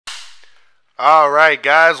All right,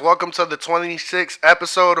 guys, welcome to the 26th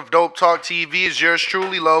episode of Dope Talk TV. It's yours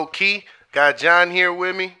truly, Low Key. Got John here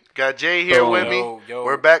with me. Got Jay here with me.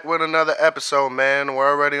 We're back with another episode, man.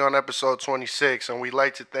 We're already on episode 26, and we'd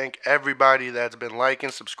like to thank everybody that's been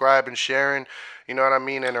liking, subscribing, sharing, you know what I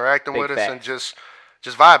mean, interacting with us, and just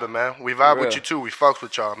vibing, man. We vibe with you, too. We fucks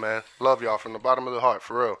with y'all, man. Love y'all from the bottom of the heart,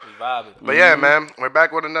 for real. We vibing. But yeah, man, we're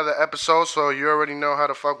back with another episode, so you already know how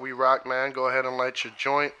the fuck we rock, man. Go ahead and light your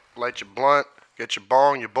joint. Light your blunt, get your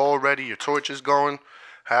bong, your bowl ready, your torches going.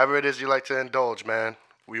 However it is you like to indulge, man.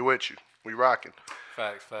 We with you. We rocking.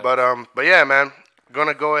 Facts. But yeah, man.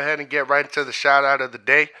 Gonna go ahead and get right into the shout out of the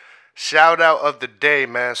day. Shout out of the day,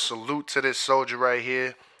 man. Salute to this soldier right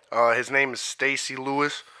here. His name is Stacy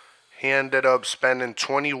Lewis. He ended up spending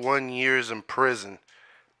 21 years in prison.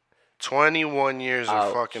 21 years in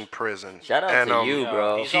fucking prison. Shout out to you,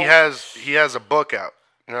 bro. He has a book out.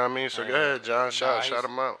 You know what I mean? So go ahead, John. Shout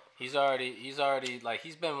him out. He's already like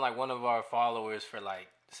he's been like one of our followers for like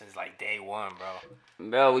since like day one, bro.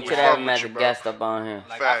 Bro, we should have him as a guest up on here.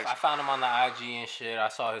 Like I found him on the IG and shit. I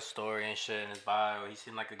saw his story and shit in his bio. He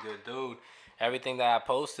seemed like a good dude. Everything that I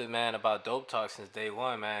posted, man, about Dope Talk since day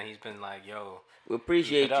one, man, he's been like, yo. We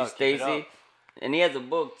appreciate you, Stacy. And he has a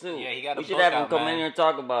book too. Yeah, he got a book. We should have him come in here and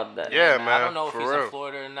talk about that. Yeah, man. I don't know if he's in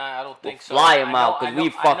Florida or not. I don't think so. Fly him out because we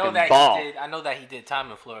fucking ball. I know that he did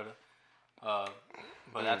time in Florida.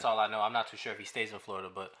 But that's all I know. I'm not too sure if he stays in Florida,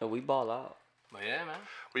 but we ball out. But yeah, man.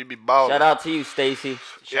 We be balling. Shout out to you, Stacy.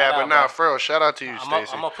 For real, shout out to you,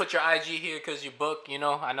 Stacy. I'm gonna put your IG here because your book. You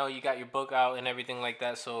know, I know you got your book out and everything like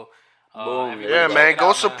that. So, boom. Yeah, man.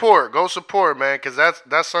 Go support, man. Because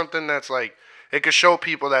that's something that's like. It could show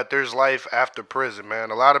people that there's life after prison, man.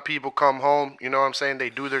 A lot of people come home, you know what I'm saying? They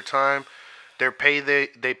do their time. They pay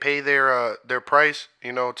their price,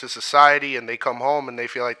 you know, to society, and they come home and they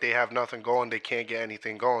feel like they have nothing going. They can't get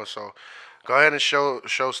anything going. So go ahead and show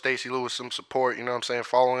Stacy Lewis some support, you know what I'm saying?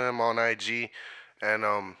 Follow him on IG. And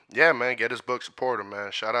yeah, man, get his book, support him,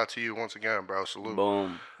 man. Shout out to you once again, bro. Salute.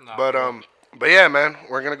 Boom. But yeah, man,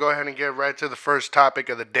 we're gonna go ahead and get right to the first topic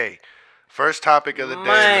of the day. First topic of the day,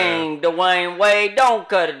 man. Dwayne Wade, don't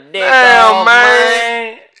cut a dick off,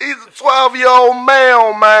 man. He's a 12-year-old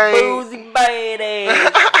male, man. Boozy baby.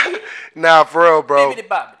 Nah, for real, bro.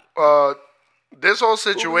 Bibbidi-bobbidi. This whole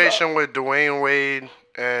situation with Dwayne Wade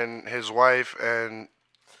and his wife and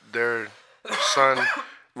their son.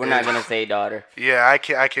 We're not gonna say daughter. Yeah, I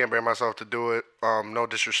can't bring myself to do it. No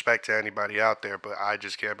disrespect to anybody out there, but I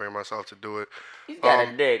just can't bring myself to do it. He's got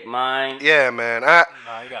a dick, man. Yeah, man.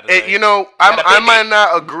 You know, I might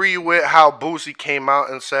not agree with how Boosie came out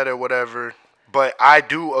and said it, whatever, but I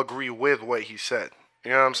do agree with what he said.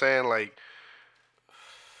 You know what I'm saying? Like,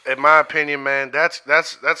 in my opinion, man, that's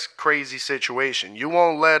crazy situation. You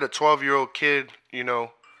won't let a 12-year-old kid, you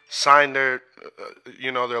know, sign their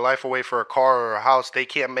life away for a car or a house. They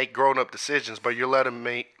can't make grown-up decisions, but you're letting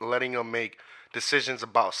them make decisions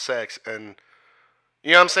about sex and,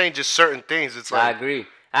 you know what I'm saying, just certain things. It's like, I agree.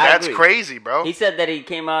 That's crazy, bro. He said that he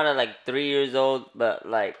came out at like 3 years old, but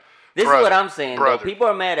like, this is what I'm saying, though. People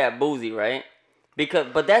are mad at Boosie, right?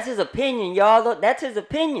 But that's his opinion, y'all. That's his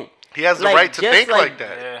opinion. He has the right to think like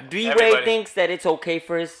that. Yeah, D-Ray thinks that it's okay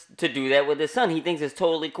for to do that with his son. He thinks it's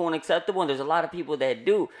totally cool and acceptable, and there's a lot of people that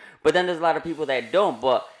do. But then there's a lot of people that don't.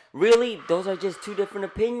 But really, those are just two different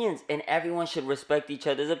opinions, and everyone should respect each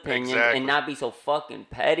other's opinions and not be so fucking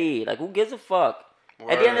petty. Like, who gives a fuck?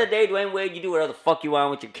 At the end of the day, Dwayne Wade, you do whatever the fuck you want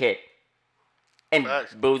with your kid. And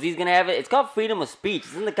Boosie's gonna have it. It's called freedom of speech.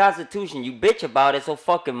 It's in the Constitution. You bitch about it so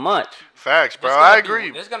fucking much. Facts, bro. I agree.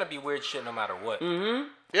 There's gonna be weird shit no matter what. Mm-hmm.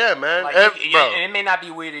 Yeah, man. Like, and it may not be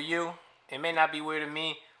weird to you. It may not be weird to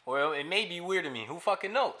me. Or it may be weird to me. Who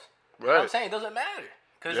fucking knows? Right. You know what I'm saying? It doesn't matter.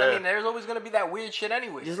 Because, I mean, there's always going to be that weird shit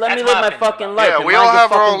anyway. Just let me live my fucking life. Yeah, we all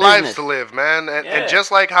have our own lives to live, man. And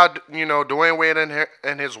just like how, you know, Dwayne Wade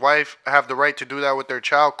and his wife have the right to do that with their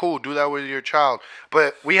child, cool, do that with your child.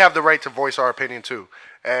 But we have the right to voice our opinion, too.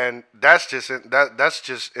 And that's just in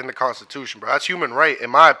the Constitution, bro. That's human right,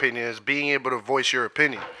 in my opinion, is being able to voice your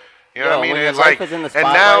opinion. You know what I mean? It's like, and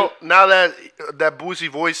now that Boosie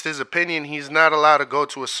voiced his opinion, he's not allowed to go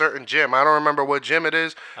to a certain gym. I don't remember what gym it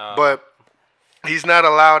is, but he's not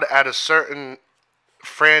allowed at a certain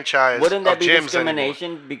franchise. Wouldn't that of be gyms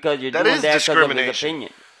discrimination? Anymore. Because you're doing that because of his opinion.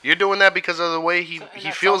 You're doing that because of the way he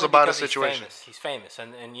feels about a situation. He's famous,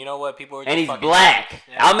 and you know what? People are. And he's black.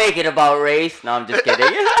 Yeah. I'll make it about race. No, I'm just kidding.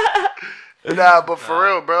 Nah, but for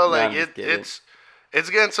real, bro, like it's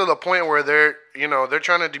getting to the point where they're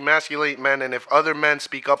trying to demasculate men, and if other men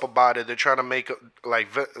speak up about it, they're trying to make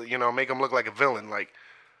them look like a villain. Like,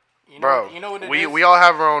 Bro, you know what it we is? we all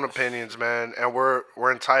have our own opinions, man, and we're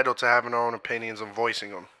entitled to having our own opinions and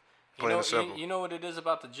voicing them. Plain and simple. You know what it is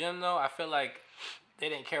about the gym, though? I feel like they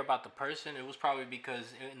didn't care about the person. It was probably because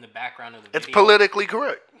in the background of the video... It's politically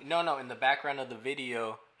correct. No. In the background of the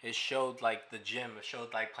video, it showed, like, the gym. It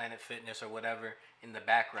showed, like, Planet Fitness or whatever in the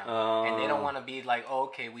background. And they don't want to be like, oh,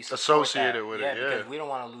 okay, we support associated that. with it. Yeah, because we don't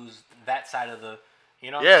want to lose that side of the... You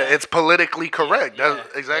know it's politically correct. Yeah,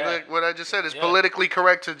 That's exactly what I just said. It's politically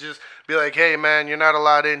correct to just be like, hey, man, you're not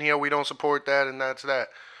allowed in here. We don't support that, and that's that.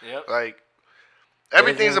 Yep. Like,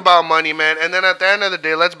 everything's about money, man. And then at the end of the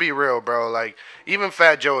day, let's be real, bro. Like, even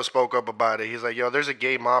Fat Joe spoke up about it. He's like, yo, there's a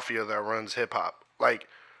gay mafia that runs hip-hop. Like,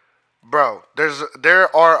 bro,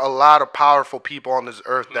 there are a lot of powerful people on this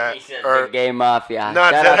earth that are gay mafia.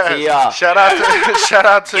 Shout out to y'all. Shout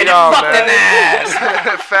out to y'all,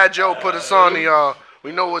 man. Fat Joe put us on to y'all.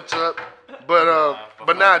 We know what's up. But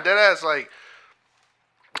nah, dead ass, like,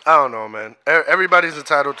 I don't know, man. Everybody's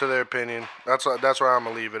entitled to their opinion. That's where I'm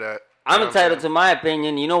gonna leave it at. I'm entitled to my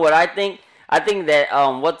opinion. You know what I think? I think that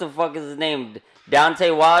what the fuck is his name?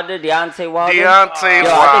 Deontay Wilder. Yo, I think he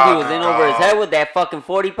was in over his head with that fucking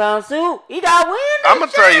 40-pound suit. He got wind. I'm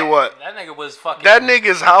gonna tell you what. That nigga was fucking... That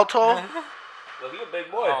nigga's how tall? Well, he a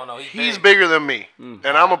big boy. Oh, no, he's bigger than me. And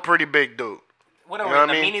I'm a pretty big dude. What are we, in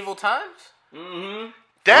the medieval times? Mm-hmm.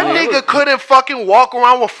 That nigga couldn't fucking walk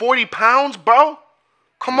around with 40 pounds, bro.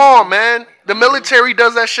 Come on, man. The military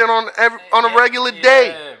does that shit on a regular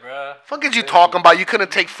day. Bro. Fuck is you talking about? You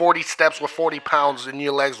couldn't take 40 steps with 40 pounds and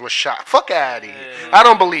your legs were shot. Fuck out of here. I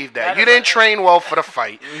don't believe that. You didn't train well for the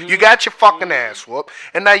fight. You got your fucking ass whooped,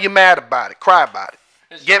 and now you're mad about it. Cry about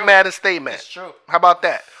it. Get mad and stay mad. It's true. How about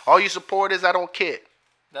that? All you support is I don't care.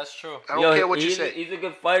 That's true. I don't care what you say. He's a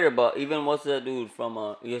good fighter, but even what's that dude from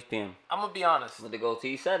ESPN? I'm gonna be honest. With the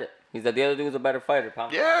goatee, he said it. He said the other dude was a better fighter.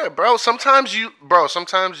 Yeah, bro. Sometimes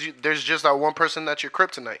there's just that one person that's your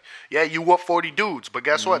kryptonite. Yeah, you whoop 40 dudes, but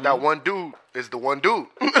guess what? That one dude is the one dude.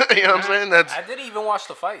 You know what I'm saying? I didn't even watch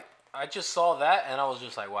the fight. I just saw that and I was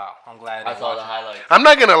just like, wow, I'm glad I saw the highlights. I'm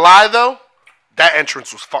not gonna lie though. That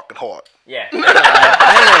entrance was fucking hard. Yeah, I ain't gonna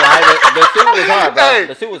lie. The suit was hard, bro. Hey,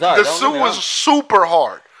 the suit was hard. The suit was super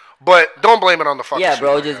hard. But don't blame it on the fucking suit. Yeah,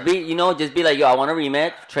 bro, just be like, yo, I want a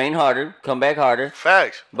rematch, train harder, come back harder.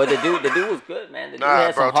 Facts. But the dude was good, man. The dude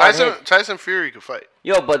had bro, some hard hits. Tyson Fury could fight.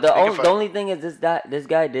 Yo, but the only thing is this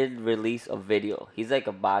guy did release a video. He's like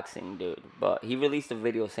a boxing dude, but he released a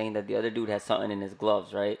video saying that the other dude had something in his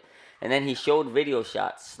gloves, right? And then he showed video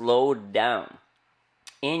shots slowed down.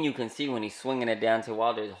 And you can see when he's swinging it down to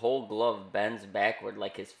Wilder, his whole glove bends backward,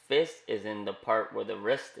 like his fist is in the part where the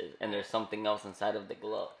wrist is, and there's something else inside of the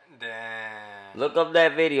glove. Damn. Look up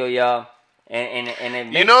that video, y'all, and it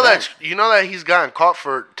makes sense. You know that he's gotten caught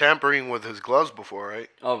for tampering with his gloves before, right?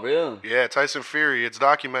 Oh, really? Yeah, Tyson Fury. It's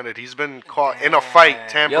documented. He's been caught in a fight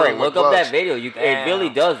tampering with gloves. Look up that video. It really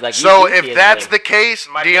does. Like, so if that's the case,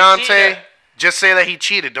 Deontay. Just say that he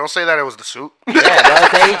cheated. Don't say that it was the suit. Yeah,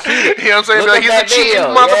 don't say he cheated. You know what I'm saying? Like, he's a cheating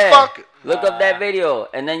motherfucker. Yeah. Look up that video,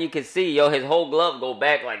 and then you can see, his whole glove go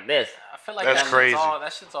back like this. I feel like that's crazy.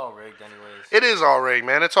 That shit's all rigged, anyways. It is all rigged,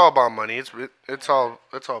 man. It's all about money. It's all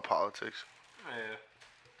politics. Yeah,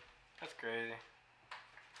 that's crazy.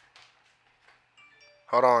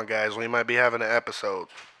 Hold on, guys. We might be having an episode.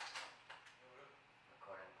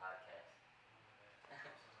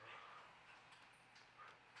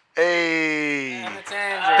 Hey,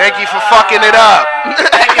 thank you for fucking it up.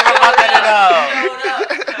 Thank you for fucking it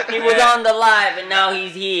up. He was on the live and now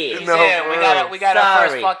he's here. He's here. We got our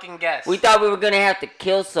first fucking guest. We thought we were gonna have to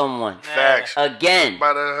kill someone. Facts. Again.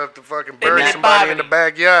 About to have to fucking bury somebody in the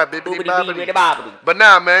backyard. But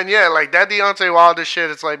nah, man, yeah, like that Deontay Wilder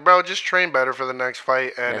shit. It's like, bro, just train better for the next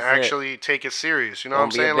fight and actually take it serious. You know what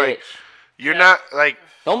I'm saying? Like, you're not like.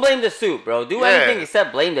 Don't blame the suit, bro. Do anything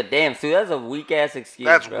except blame the damn suit. That's a weak-ass excuse,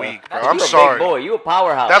 That's bro. weak, bro. I'm sorry. Big boy. You a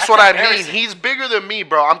powerhouse. That's what I mean. He's bigger than me,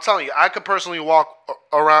 bro. I'm telling you. I could personally walk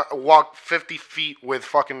 50 feet with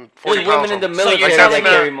fucking 40 There's pounds. women in the military.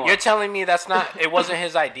 military You're telling me that's not. It wasn't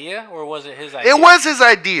his idea, or was it his idea? It was his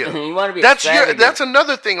idea. You want to be that's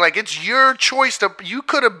another thing. Like, it's your choice to. You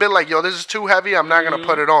could have been like, yo, this is too heavy. I'm not gonna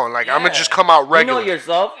put it on. Like, I'm gonna just come out regular. You know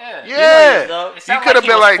yourself. Yeah. You could have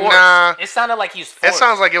been like, nah. It sounded like he's. It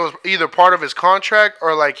sounds like it was either part of his contract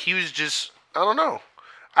or like he was just. I don't know.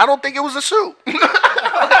 I don't think it was a suit.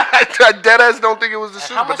 I deadass don't think it was the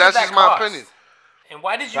suit, but that's just my opinion. And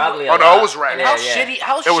why did you? Probably no, it was rad. How shitty?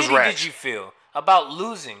 How shitty did you feel about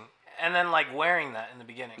losing and then like wearing that in the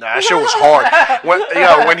beginning? Nah, that shit was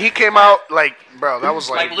hard. When he came out, like, bro, that was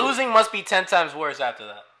like losing must be 10 times worse after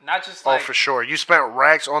that. Not just like. Oh, for sure. You spent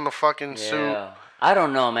racks on the fucking suit. I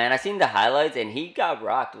don't know, man. I seen the highlights, and he got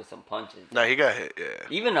rocked with some punches. Nah, he got hit, yeah.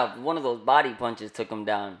 Even one of those body punches took him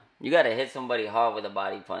down. You got to hit somebody hard with a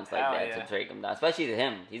body punch like that to take him down. Especially to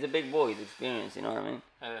him. He's a big boy. He's experienced, you know what I mean?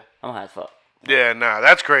 Yeah. I'm high as fuck. Yeah, nah,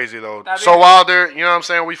 that's crazy, though. So, Wilder, you know what I'm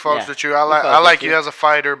saying? We fucks with you. I like you as a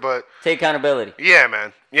fighter, but... Take accountability. Yeah,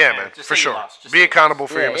 man. Yeah, man. For sure. Be accountable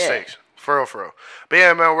for your mistakes. For real. But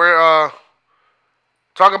yeah, man, we're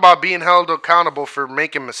talking about being held accountable for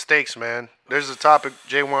making mistakes, man. There's a topic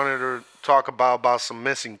Jay wanted to talk about some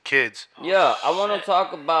missing kids. Yeah, I want to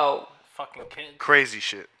talk about... Fucking kids. Crazy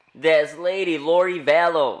shit. This lady, Lori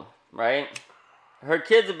Vallow, right? Her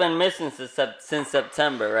kids have been missing since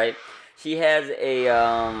September, right? She has a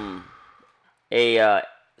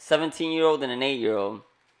 17-year-old and an 8-year-old,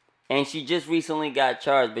 and she just recently got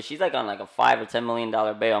charged, but she's like on like a $5 or $10 million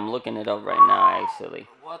bail. I'm looking it up right now, actually.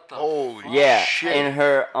 What the? Holy shit! And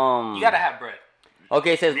her You gotta have bread.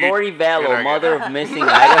 Okay, it says Lori Vallow, mother of missing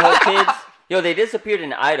Idaho kids. Yo, they disappeared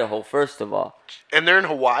in Idaho, first of all. And they're in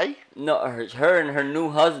Hawaii? No, her and her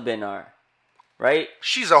new husband are. Right?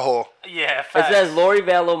 She's a hoe. Yeah, facts. It says Lori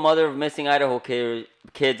Vallow, mother of missing Idaho kids,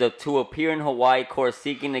 to appear in Hawaii court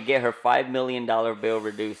seeking to get her $5 million bail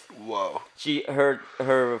reduced. Whoa.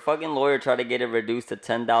 Her fucking lawyer tried to get it reduced to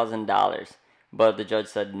 $10,000, but the judge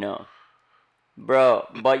said no. Bro,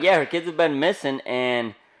 but yeah, her kids have been missing,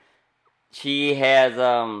 and she has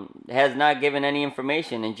not given any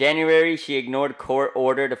information. In January, she ignored court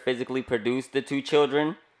order to physically produce the two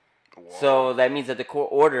children. Whoa. So that means that the court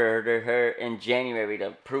ordered her in January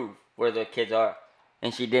to prove where the kids are,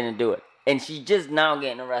 and she didn't do it. And she's just now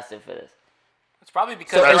getting arrested for this. It's probably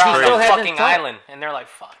because they're on a fucking island, and they're like,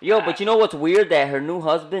 fuck. Yo, but you know what's weird? That her new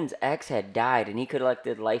husband's ex had died, and he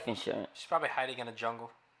collected life insurance. She's probably hiding in a jungle.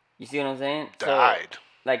 You see what I'm saying? Died. So,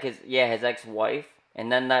 like his ex-wife, and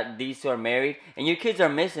then these two are married, and your kids are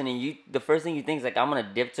missing, and the first thing you think is like, I'm gonna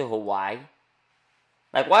dip to Hawaii.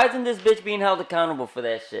 Like, why isn't this bitch being held accountable for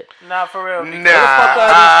that shit? Nah, for real. Where the fuck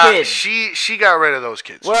are these kids? She got rid of those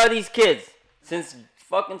kids. Where are these kids? Since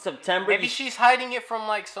fucking September. Maybe she's hiding it from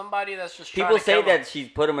like somebody that's just people trying to kill say that she's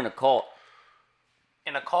put them in a cult.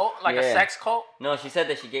 In a cult? Like a sex cult? No, she said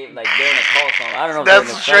that she gave, like, they're in a cult. So I don't know.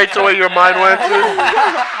 That's straight to where your mind went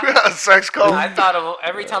to? A sex cult? I thought of,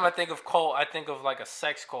 every time I think of cult, I think of like a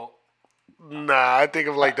sex cult. Nah, I think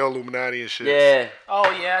of like the Illuminati and shit. Yeah. Oh,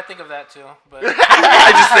 yeah, I think of that too. But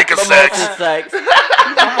I just think of sex.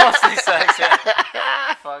 Mostly sex,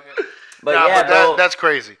 yeah. Fuck it. But nah, yeah, but that's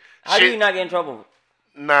crazy. How do you not get in trouble?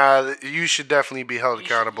 Nah, you should definitely be held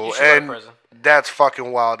accountable. You should go to prison. That's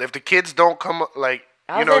fucking wild. If the kids don't come, like,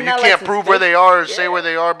 you can't prove where they are or say where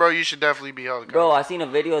they are, bro, you should definitely be held accountable. Bro, I seen a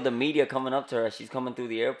video of the media coming up to her. She's coming through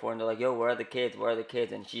the airport, and they're like, yo, where are the kids? Where are the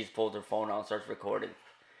kids? And she just pulls her phone out and starts recording.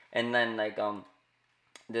 And then, like,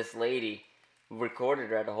 this lady recorded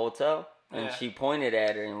her at a hotel, and she pointed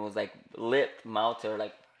at her and was, like, mouth to her,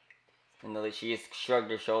 like, and she just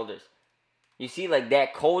shrugged her shoulders. You see, like,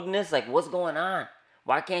 that coldness? Like, what's going on?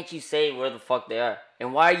 Why can't you say where the fuck they are?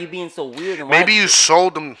 And why are you being so weird? And maybe you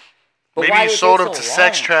sold them. Maybe you sold them to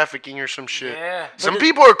sex trafficking or some shit. Yeah. Some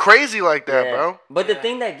people are crazy like that, bro. But the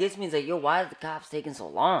thing that gets me is like, yo, why is the cops taking so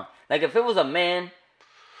long? Like, if it was a man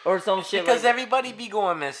or some shit because everybody be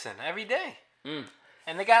going missing every day.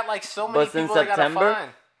 And they got, like, so many people they gotta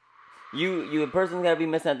find. You a person's gotta be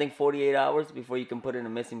missing, I think, 48 hours before you can put in a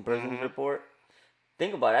missing persons report.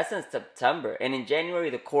 Think about it. That's since September. And in January,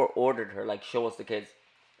 the court ordered her, like, show us the kids.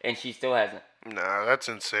 And she still hasn't. Nah, that's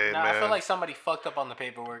insane, man. I feel like somebody fucked up on the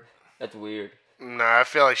paperwork. That's weird. Nah, I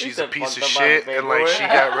feel like she's a piece of shit. And, like, she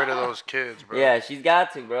got rid of those kids, bro. Yeah, she's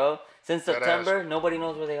got to, bro. Since September, nobody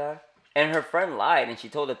knows where they are. And her friend lied, and she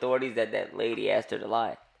told authorities that lady asked her to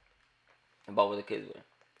lie about where the kids were.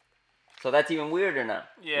 So that's even weirder now.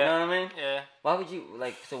 Yeah. You know what I mean? Yeah. Why would you,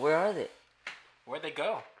 like, so where are they? Where'd they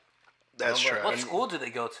go? That's true. What school did they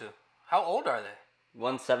go to? How old are they?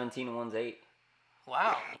 One's 17 and one's 8.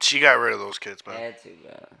 Wow. She got rid of those kids, man. Had to,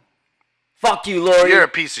 bro. Fuck you, Lori. You're a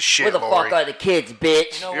piece of shit, Where the fuck are the kids,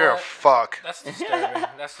 bitch? You know You're a fuck. That's disturbing.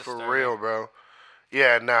 That's disturbing. For real, bro.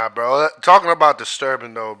 Yeah, nah, bro. Talking about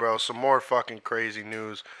disturbing, though, bro. Some more fucking crazy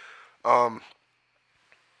news. Pop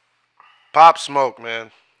Smoke,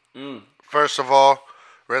 man. First of all,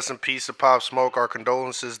 rest in peace to Pop Smoke. Our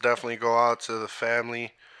condolences definitely go out to the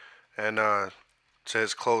family and to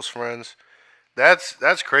his close friends.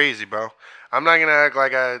 That's crazy, bro. I'm not gonna act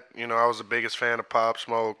like I was the biggest fan of Pop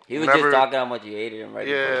Smoke. He was just talking how much you hated him right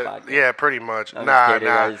before the podcast. Yeah, pretty much. I'm Nah,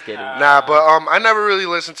 just kidding. but I never really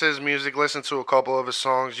listened to his music. Listened to a couple of his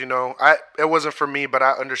songs. It wasn't for me, but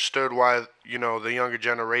I understood why the younger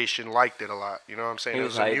generation liked it a lot. You know what I'm saying? It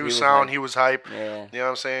was a new sound. He was hype. Yeah. You know what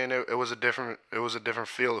I'm saying? It was a different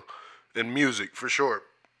feel in music for sure.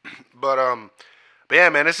 But yeah,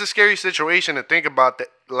 man, it's a scary situation to think about. That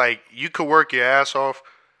like you could work your ass off.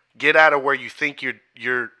 Get out of where you think you're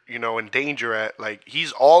in danger at. Like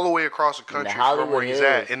he's all the way across the country from where he's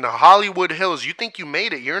at in the Hollywood Hills. You think you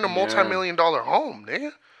made it? You're in a multi-million-dollar home,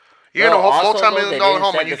 nigga. You're in a multi-million-dollar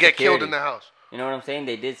home and you get killed in the house. You know what I'm saying?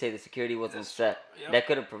 They did say the security wasn't set. Yep. That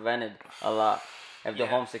could have prevented a lot if the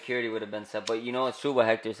home security would have been set. But you know it's true what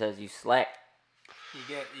Hector says. You slack.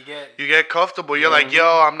 You get comfortable. You're like, yo,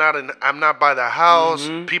 I'm not by the house.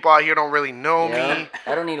 People out here don't really know me.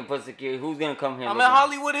 I don't need to put security. Who's gonna come here? I'm in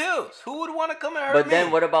Hollywood Hills. Who would want to come and hurt me? But then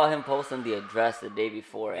what about him posting the address the day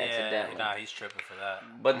before accidentally? Nah, he's tripping for that.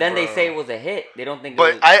 But then they say it was a hit. They don't think.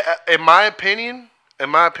 But in my opinion,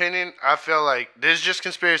 I feel like this is just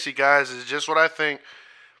conspiracy, guys. It's just what I think.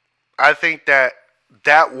 I think that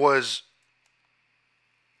was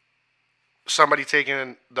somebody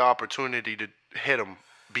taking the opportunity to hit him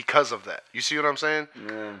because of that. You see what I'm saying?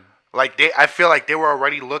 Yeah. Like I feel like they were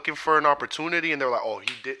already looking for an opportunity, and they're like, "Oh,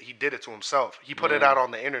 he did it to himself. He put it out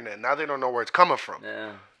on the internet. Now they don't know where it's coming from."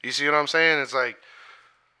 Yeah. You see what I'm saying? It's like,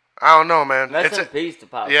 I don't know, man. Rest in peace to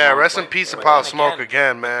Pop Smoke. Yeah, rest in peace to Pop Smoke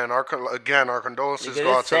again, man. Our condolences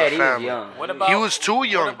go out to the family. He was too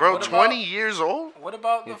young, bro. 20 years old. What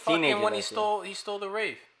about the fucking when he stole the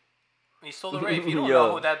rave? He stole the rave. You don't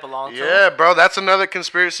know who that belonged to. Yeah, bro. That's another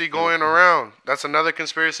conspiracy going around. Brought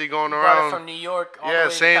it from New York.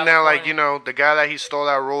 Saying that like the guy that he stole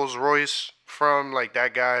that Rolls Royce from, like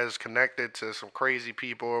that guy is connected to some crazy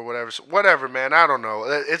people or whatever. So, whatever, man. I don't know.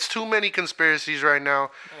 It's too many conspiracies right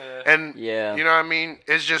now, and you know what I mean.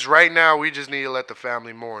 It's just right now we just need to let the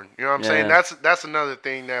family mourn. You know what I'm saying? That's another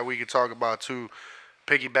thing that we could talk about too.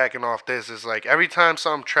 Piggybacking off this is like every time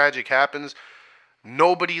something tragic happens.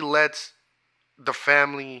 Nobody lets the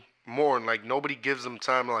family mourn. Like nobody gives them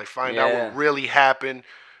time to like find out what really happened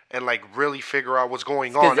and like really figure out what's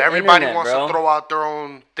going on. Everybody wants to throw out their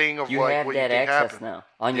own thing of what you think happened. You have that access now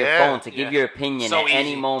on your phone to give your opinion at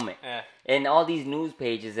any moment. Yeah. And all these news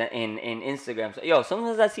pages and Instagram. So, yo,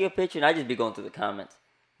 sometimes I see a picture and I just be going through the comments.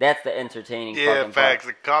 That's the entertaining fucking facts.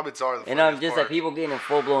 part. The comments are the And I'm just like people getting in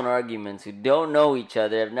full-blown arguments who don't know each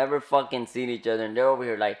other, have never fucking seen each other, and they're over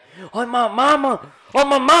here like, oh, my mama, I'm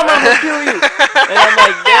gonna kill you. And I'm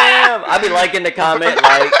like, damn. I be liking the comment,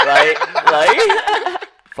 like,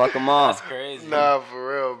 fuck them off. That's crazy. Nah, for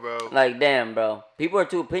real, bro. Like, damn, bro. People are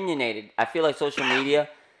too opinionated. I feel like social media,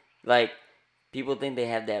 like, people think they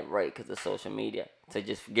have that right because of social media to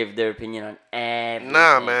just give their opinion on everything.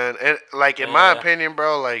 Nah, man. And like in my opinion,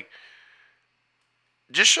 bro, like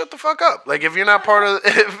just shut the fuck up. Like if you're not part of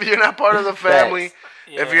the family,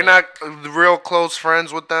 if you're not real close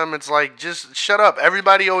friends with them, it's like just shut up.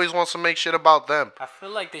 Everybody always wants to make shit about them. I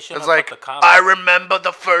feel like they should. It's like I remember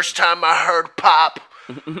the first time I heard Pop.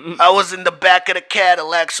 I was in the back of the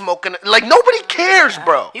Cadillac smoking. Like nobody cares,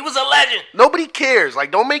 bro. He was a legend. Nobody cares.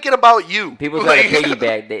 Like don't make it about you. People try to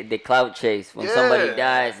piggyback. They clout chase when somebody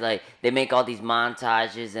dies. Like they make all these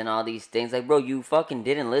montages and all these things. Like bro, you fucking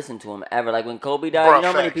didn't listen to him ever. Like when Kobe died, you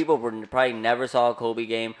know how many people probably never saw a Kobe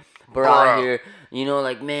game. We're out here,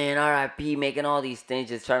 like man, R.I.P. making all these things,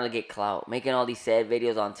 just trying to get clout, making all these sad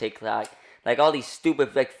videos on TikTok, like all these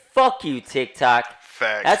stupid, like fuck you TikTok.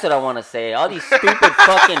 Facts. That's what I want to say. All these stupid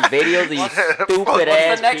fucking videos of these stupid ass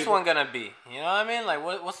What's the next people. one gonna be? You know what I mean? Like,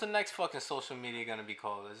 what's the next fucking social media gonna be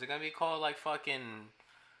called? Is it gonna be called like fucking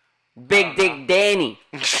Big Dick Danny?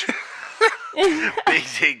 Big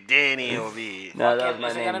Dick Danny will be. No, that was my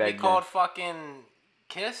name. Is it gonna be called fucking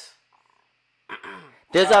Kiss?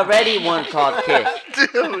 There's already one called Kiss.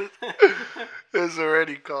 Dude, there's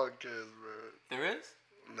already called Kiss, bro. There is?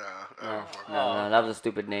 No, that was a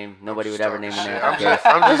stupid name. Nobody would ever name a name.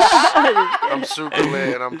 I'm super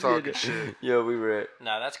lit and I'm talking shit. Yo, we were.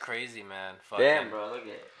 Nah, that's crazy, man. Fuck damn, him. bro, look at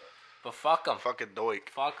it. But fuck him. Fucking doik.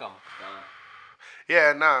 Fuck him.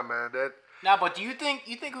 Yeah, nah, man. Nah, but do you think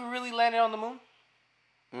we really landed on the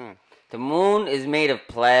moon? The moon is made of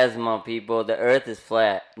plasma, people. The Earth is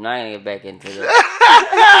flat. I'm not gonna get back into that.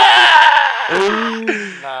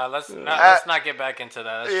 Nah, let's not get back into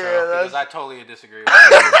that. That's true. Because I totally disagree with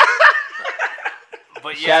you.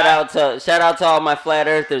 But yeah, shout out to all my flat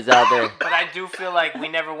earthers out there. But I do feel like we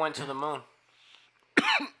never went to the moon.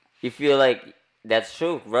 You feel like that's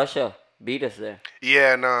true? Russia beat us there.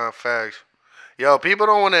 Yeah, nah, facts. Yo, people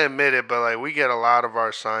don't want to admit it, but like we get a lot of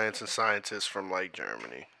our science and scientists from like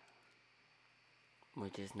Germany.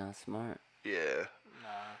 Which is not smart. Yeah.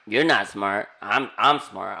 You're not smart. I'm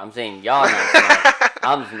smart. I'm saying y'all not smart.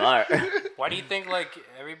 I'm smart. Why do you think like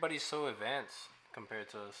everybody's so advanced compared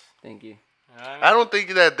to us? Thank you. You know what I mean? I don't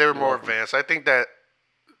think that they're more advanced. I think that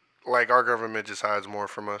like our government just hides more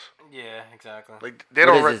from us. Yeah, exactly. Like they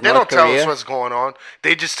What don't tell us Korea? what's going on.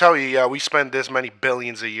 They just tell you, yeah, we spend this many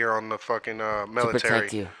billions a year on the fucking military.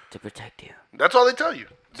 To protect you. That's all they tell you.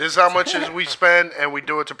 This is how much is we spend, and we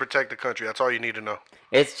do it to protect the country. That's all you need to know.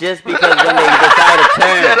 It's just because when they decide to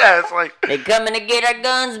turn, Yeah, it's like they coming to get our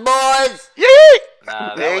guns, boys.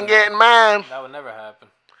 Nah, they ain't getting mine. That would never happen.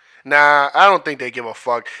 Nah, I don't think they give a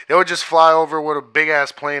fuck. They would just fly over with a big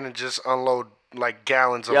ass plane and just unload like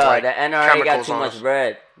gallons of like the NRA got chemicals too on much us.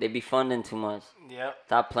 bread. They be funding too much. Yep.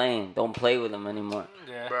 Stop playing. Don't play with them anymore.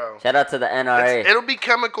 Yeah. Bro. Shout out to the NRA. It'll be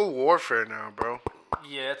chemical warfare now, bro.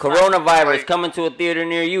 Yeah. It's Coronavirus like- coming to a theater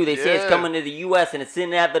near you. They say it's Yeah. coming to the U.S. and it's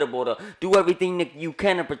inevitable to do everything that you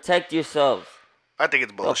can to protect yourselves. I think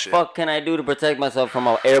it's The bullshit. fuck can I do to protect myself from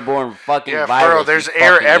an airborne fucking Yeah, virus? for real, there's you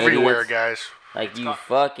air fucking everywhere, idiots? guys. Like you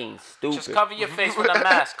fucking stupid. Just cover your face with a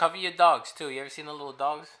mask. Cover your dogs too. You ever seen the little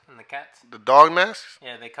dogs and the cats? The dog masks?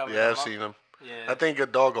 Yeah, they cover. Yeah, them I've up. seen them. Yeah. I think a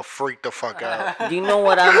dog will freak the fuck out. Do you know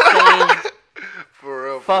what I'm saying? For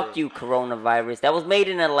real. Fuck you, coronavirus. That was made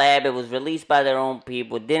in a lab. It was released by their own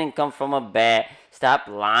people. It didn't come from a bat. Stop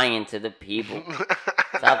lying to the people.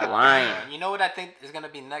 Stop lying. You know what I think is gonna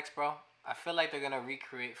be next, bro? I feel like they're gonna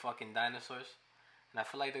recreate fucking dinosaurs, and I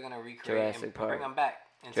feel like they're gonna recreate Jurassic and Park. bring them back.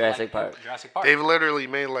 into, Jurassic Park. Jurassic Park. They've literally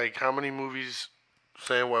made like how many movies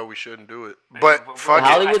saying why we shouldn't do it? But But fuck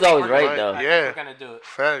Hollywood's it. always right, Right. though. I think Yeah. we're gonna do it.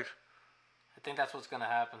 Facts. I think that's what's gonna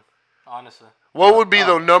happen. Honestly. What would be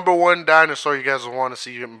the number one dinosaur you guys would want to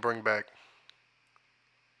see him bring back?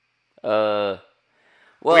 Well,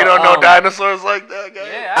 we don't know dinosaurs like that, guys.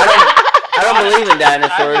 Yeah, I don't believe in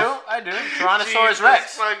dinosaurs. I do. Tyrannosaurus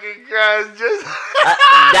Rex. Fucking Christ, just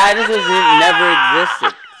Dinosaurs never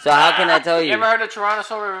existed. So how can I tell You you? ever heard of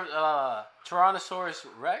Tyrannosaurus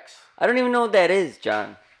Rex? I don't even know what that is,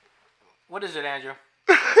 John. What is it, Andrew?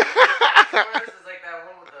 This is like that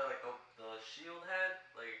one with the shield head,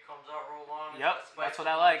 like it comes out real long. Yep, it's got that's spikes what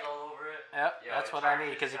and I like. all over it. Yep, Yeah, that's like what I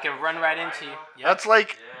need because it can run right into you. Yep. that's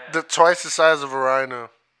like the twice the size of a rhino.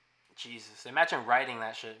 Jesus, imagine riding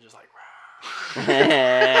that shit just like.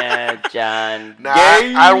 John. Nah,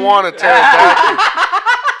 I want a pterodactyl.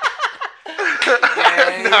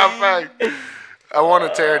 Nah, fact. I want a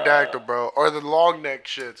pterodactyl, bro, or the long neck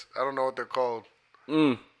shits. I don't know what they're called.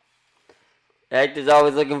 Hector's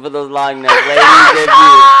always looking for those long necks. Ladies,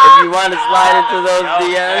 if you want to slide into those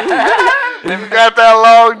DMs. If you got that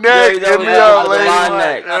long neck, he's hit me always up, looking for the lady. long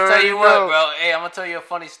neck. I'll tell you what, bro. Hey, I'm gonna tell you a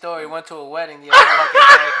funny story. Went to a wedding the other fucking day.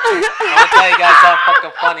 I'm gonna tell you guys something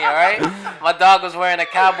fucking funny, all right? My dog was wearing a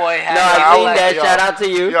cowboy hat. No, I I seen like- that. yo. Shout out to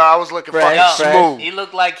you. Yo, I was looking Fresh, fucking fresh. smooth. He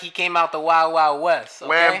looked like he came out the Wild Wild West. Okay?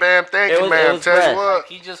 Wham, bam, thank It you, was- man. it was Tell you fresh. what.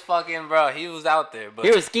 He just fucking, bro. He was out there, but He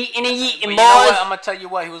was skeeting and but yeeting, you know what? I'm boys. gonna tell you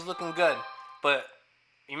what. He was looking good, but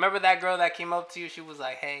you remember that girl that came up to you? She was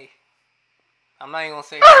like, "Hey, I'm not even gonna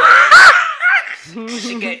say her name." She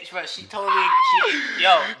totally,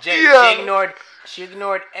 Jay, Yeah. she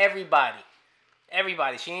ignored everybody.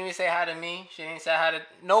 Everybody. She didn't even say hi to me. She didn't say hi to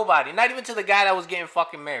nobody. Not even to the guy that was getting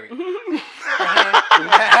fucking married.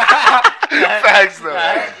 Facts,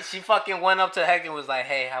 though. She fucking went up to Heck and was like,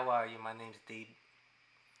 "Hey, how are you? My name's Dee."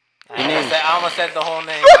 I almost said the whole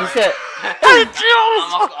name. He said,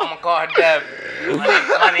 I'm gonna call her Deb.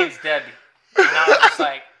 My name's Debbie. And I was just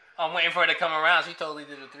like, I'm waiting for her to come around. She totally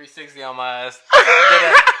did a 360 on my ass.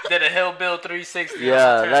 Did a Hillbill 360.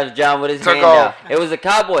 yeah, that's John with his Took hand off. down. It was a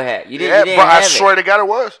cowboy hat. You didn't, Yeah, you didn't but I have swear it. to God it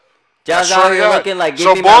was. John's I swear out to here God. looking like, give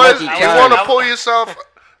So, me my boys, lucky you charm. want to pull yourself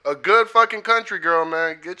a good fucking country girl,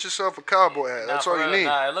 man, get yourself a cowboy hat. That's all you need.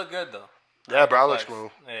 Nah, it looked good though. Yeah, bro, I look Flex.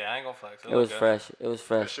 smooth. Yeah, I ain't gonna flex. It was looked good. fresh. It was That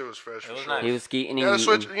fresh. shit was fresh for was sure. nice. He was skeeting and Yeah,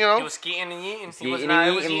 switch, yeeting. you know. He was skeeting and yeeting. He was Skeeting not. and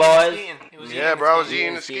It was yeeting, eating and boys. skeeting. He was Yeah, bro, I was He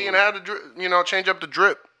eating was the ski eating. and I had to, change up the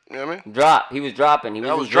drip. You know what I mean? Drop. He was dropping. He I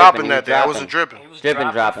was wasn't dropping dripping. that day. I wasn't He dripping. was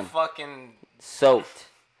Dripping, dropping. Fucking Soaked.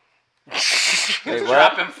 Wait, what?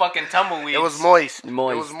 dropping fucking tumbleweeds. It was moist.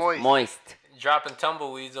 Moist. It was moist. Moist. dropping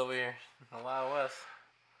tumbleweeds over here in the Wild West.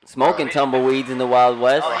 Smoking tumbleweeds in the Wild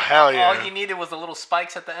West. Oh, hell yeah. All he needed was the little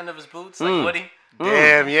spikes at the end of his boots, like Woody.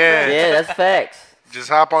 Damn, yeah. Yeah, that's facts. Just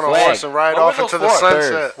hop on a Swag. horse and ride What off were into those the for?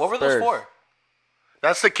 sunset. What were those Spurs. for?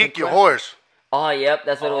 That's to kick your horse. Oh, yep,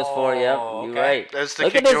 that's what it was for. Yep, Oh, you're okay. right. That's to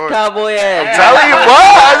Look kick at this your horse. cowboy ass. Telling you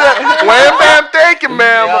what? Wham bam, thank you,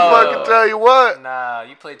 man. I'm Yo. gonna fucking tell you what. Nah,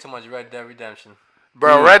 you played too much Red Dead Redemption.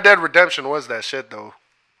 Bro, Red Dead Redemption was that shit though.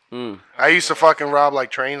 Mm. I used to fucking rob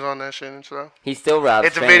like trains on that shit and stuff. He still robs.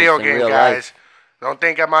 It's a video trains in game, real guys. life. Don't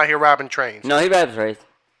think I'm out here robbing trains. No, he robs trains.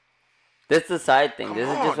 This is the side thing. Come This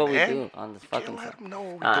is on, just what man. we do on this fucking Let side. them know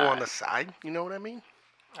what we do on the side. You know what I mean?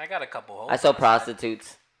 I got a couple hoes. I saw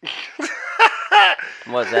prostitutes.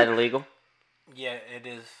 Was that illegal? Yeah, it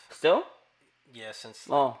is. Still? Yeah, since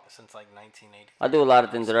Oh. since like 1980. I do a lot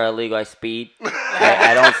of things that are illegal. I speed.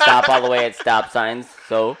 I don't stop all the way at stop signs.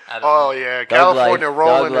 So. Oh yeah, California life,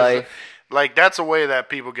 rolling thug is life. like that's a way that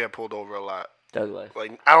people get pulled over a lot. Thug life.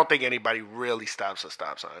 Like I don't think anybody really stops at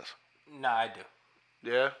stop signs. No, I do.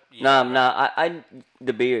 Yeah. No. I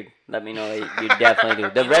the beard. Let me know that you definitely do.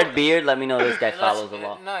 The red beard. Let me know this guy follows the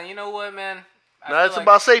law. No, you know what, man? No, it's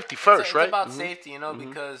about safety first, it's right? about safety, you know,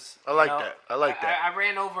 because I like you know, that. I like that.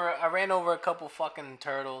 I ran over a couple fucking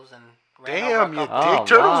turtles and Damn, your Oh, dick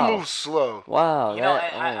turtles wow. move slow. Wow. You know,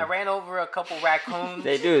 that- I ran over a couple raccoons.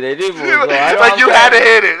 They do move. slow. Like you had to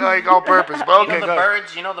hit it, like on purpose. But okay, You know go the ahead.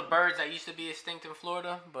 birds. You know the birds that used to be extinct in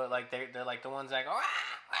Florida, but like they're like the ones that go.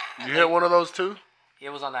 You hit one of those too, It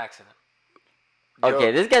was on accident. Okay,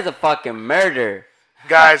 this guy's a fucking murderer.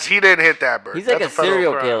 guys. He didn't hit that bird. He's like That's a federal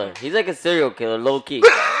serial crime. killer. He's like a serial killer, low key.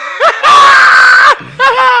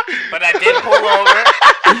 But I did pull over.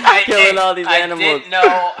 Killing all these animals.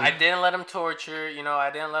 I didn't let him torture. You know, I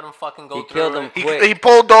didn't let him fucking go He through killed it. him quick. He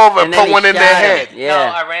pulled over and And then put he one in their shot him. head. Yeah.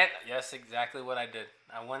 No, I ran. Yes, exactly what I did.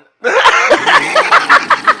 I went.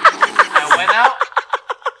 I went out.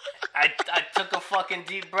 I took a fucking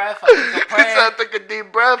deep breath. I took a He prayer, said, took a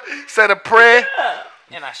deep breath, said a prayer.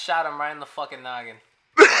 and I shot him right in the fucking noggin.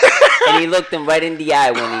 And he looked him right in the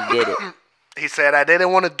eye when he did it. He said, "I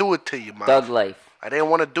didn't want to do it to you, man. Thug life. I didn't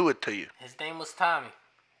want to do it to you." His name was Tommy.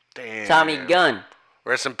 Damn. Tommy Gunn.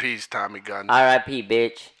 Rest in peace, Tommy Gunn. R.I.P.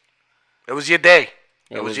 bitch. It was your day.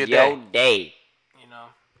 It was your day. You know.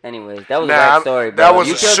 Anyways, that was Nah, a bad story, bro. that was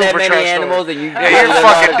you a killed super that many trash animals story. and you Yeah, you're live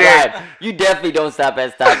fucking all dead. life. You definitely don't stop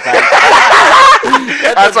at stop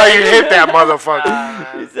signs. That's how you hit that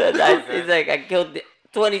motherfucker. He said, he's like, I killed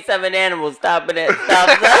 27 animals stopping at stop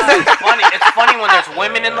signs. It's funny when there's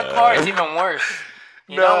women in the car. It's even worse.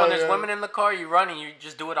 You know, when there's yeah. women in the car, you run and you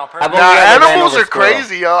just do it on purpose. I've only Nah, ever ran animals over are squirrel.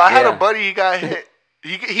 crazy, yo. I had a Yeah. buddy, he got hit.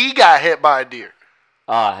 He got hit by a deer.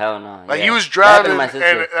 Oh, hell no. Like yeah. he was That happened to driving my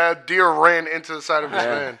and sister. a deer ran into the side of his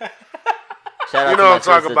van. Shout out You to know my what I'm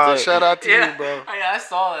talking sister, about. too. Shout out to Yeah. you, bro. I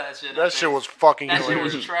saw that shit. That shit was fucking That shit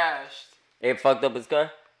was hilarious. trashed. It fucked up his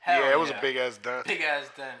car? Hell Yeah, it was a big ass dent. Big ass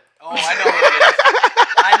dent. Oh, I know who it is.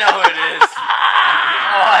 I know who it is.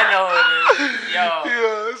 Oh, I know who it is. Yo.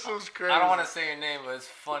 Yeah, this was crazy. I don't want to say your name, but it's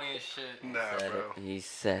funny as shit. Nah, bro. He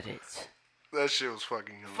said it. That shit was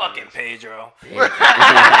fucking hilarious. Fucking Pedro.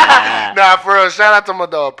 Nah, for real. Shout out to my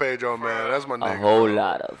dog Pedro, man. That's my A nigga. whole bro.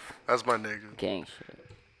 lot of That's my nigga. gang shit.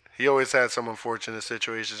 He always had some unfortunate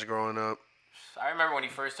situations growing up. I remember when he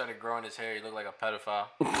first started growing his hair, he looked like a pedophile.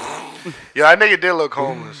 Yeah, that nigga did look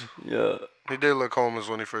homeless. Yeah. He did look homeless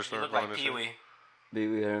when he first He started looked growing like his Pee hair. Wee.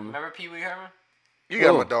 Baby Herman. Remember Pee Wee Herman? You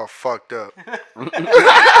got Ooh. my dog fucked up.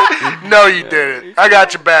 No, you didn't. I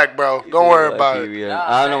got your back, bro. Don't worry about it. Nah,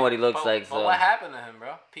 I don't know what he looks but, like. But So. what happened to him,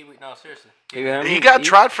 bro? Pee Wee? No, seriously. Baby Herman, He got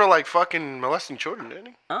tried for like fucking molesting children, didn't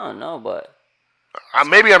he? I don't know, but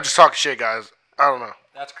Maybe I'm just talking shit, guys. I don't know.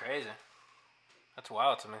 That's crazy. That's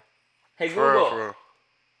wild to me. hey For Google, real, for real.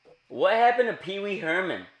 what happened to Pee Wee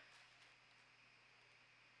Herman?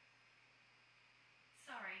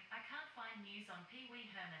 Sorry, I can't find news on Pee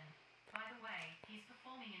Wee Herman. By the way, he's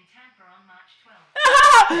performing in Tampa on March 12th.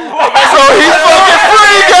 So he's fucking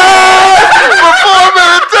free, guys!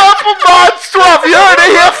 Performing in Tampa March 12th. You heard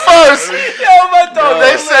it here first. Yo, my dog.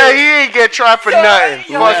 They say he ain't get tried for nothing.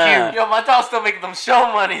 Fuck you. Yo, my dog's still making them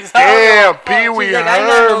show monies. Damn, Pee Wee She's like, I ain't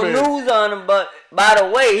got Herman. no news on him, but by the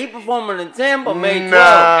way, he performing in Tampa May 12th.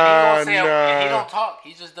 Nah, And he nah. don't talk.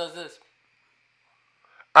 He just does this.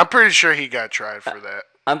 I'm pretty sure he got tried for that.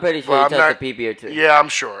 I'm pretty sure Well, he I'm touched not- a pee or two. Yeah, I'm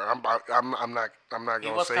sure. I'm not He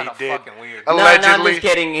gonna was say kind he of did. fucking weird. No, I'm Allegedly. just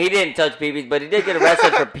kidding. He didn't touch peepees, but he did get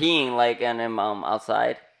arrested for peeing, like, on him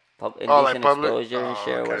outside. Indecent like public? exposure and Oh,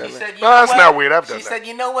 shit or okay. whatever. She said, No, that's not weird. I've done She that. said,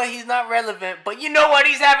 you know what? He's not relevant, but you know what?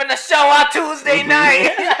 He's having a show on Tuesday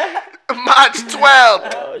night. March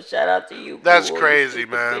 12th. Oh, shout out to you. That's boy, you crazy,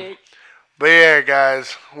 stupid man. bitch. But yeah,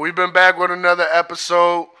 guys, we've been back with another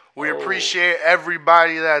episode. We appreciate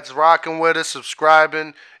everybody that's rocking with us,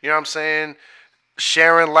 subscribing, you know what I'm saying?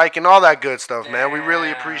 Sharing, liking, all that good stuff, man. We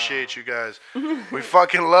really appreciate you guys. We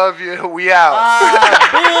fucking love you. We out.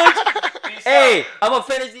 Ah, bitch. Hey, I'm gonna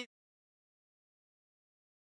finish these.